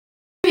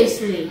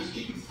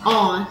previously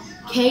on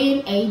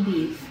K&A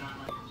Beef.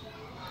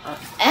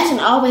 Ashton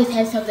always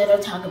has something to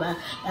talk about.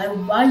 Like,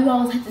 why you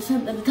always have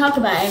something to talk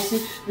about,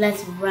 Ashton?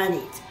 Let's run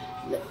it.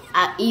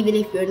 Even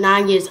if you're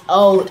 9 years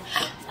old,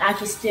 I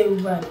can still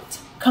run it.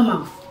 Come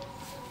on.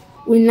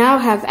 We now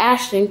have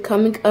Ashton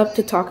coming up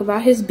to talk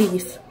about his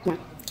beef.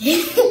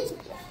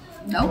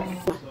 No.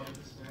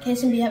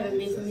 Casey be having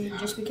beef with me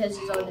just because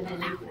he's older than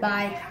me.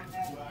 Bye.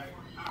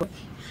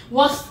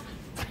 What?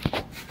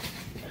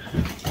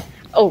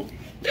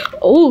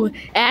 Oh,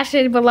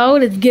 Ashton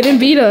Malone is getting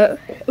beat up.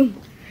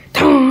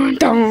 Dun,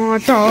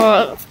 dun,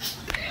 dun.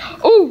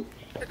 Oh.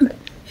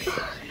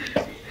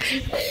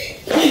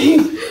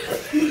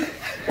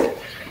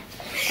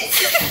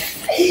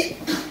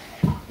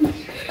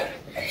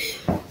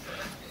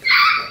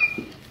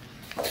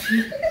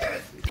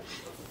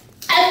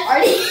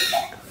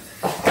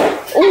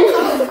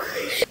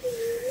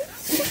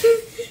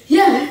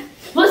 Yeah,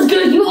 what's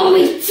good? You owe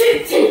me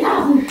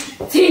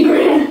 10,000, 10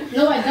 grand.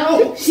 No, I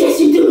don't. Yes,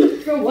 you do.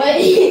 For what?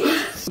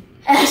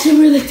 Ashton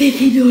really think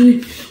he doing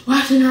it.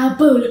 Why should I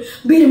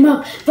beat him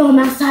up, throw him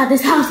outside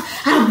this house?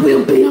 I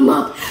will beat him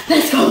up.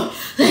 Let's go.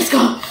 Let's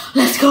go.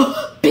 Let's go.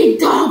 Big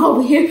dog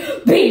over here.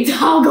 Big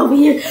dog over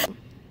here.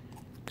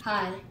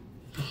 Hi.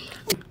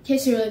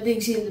 Casey really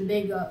thinks he's the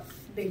big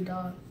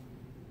dog.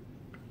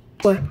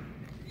 What?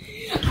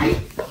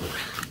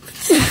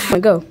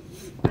 Go.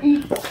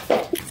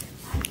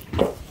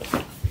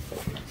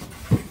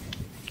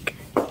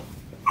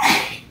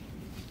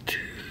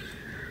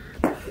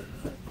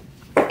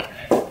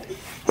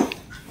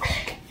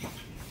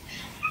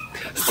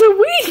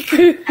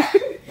 Sweet.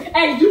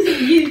 Hey, you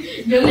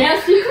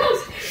nails too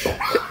close.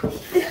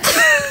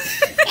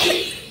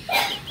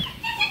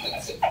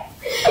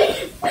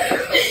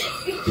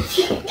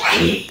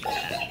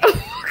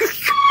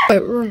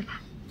 Tired.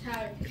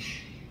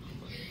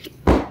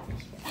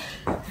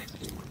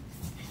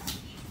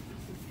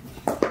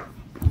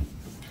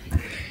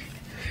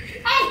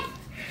 Hey.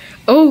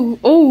 Oh.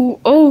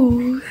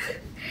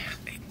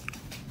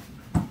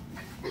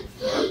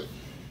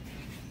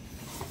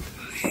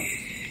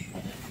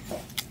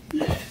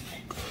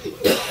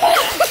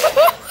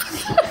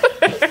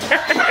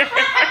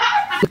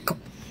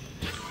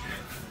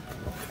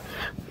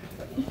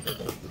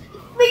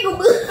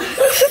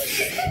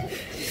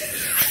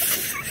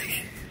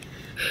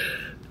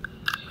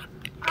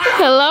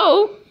 Hello?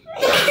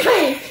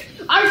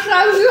 I'm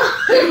sorry.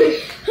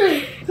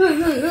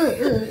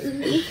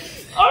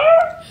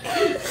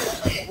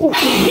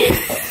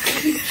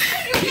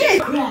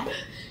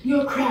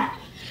 You're crap.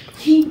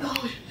 Keep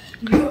going.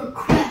 You're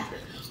crap.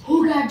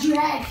 Who got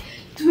dragged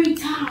 3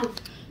 times?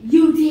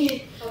 You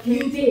did. Okay.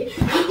 You did.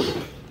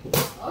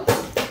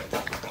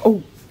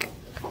 Oh.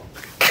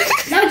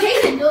 No,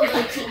 Jason do it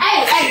like too much.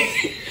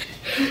 Hey.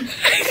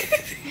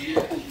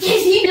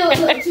 Jason, you do it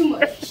like too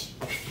much.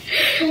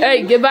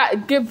 Hey, get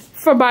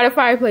from by the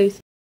fireplace.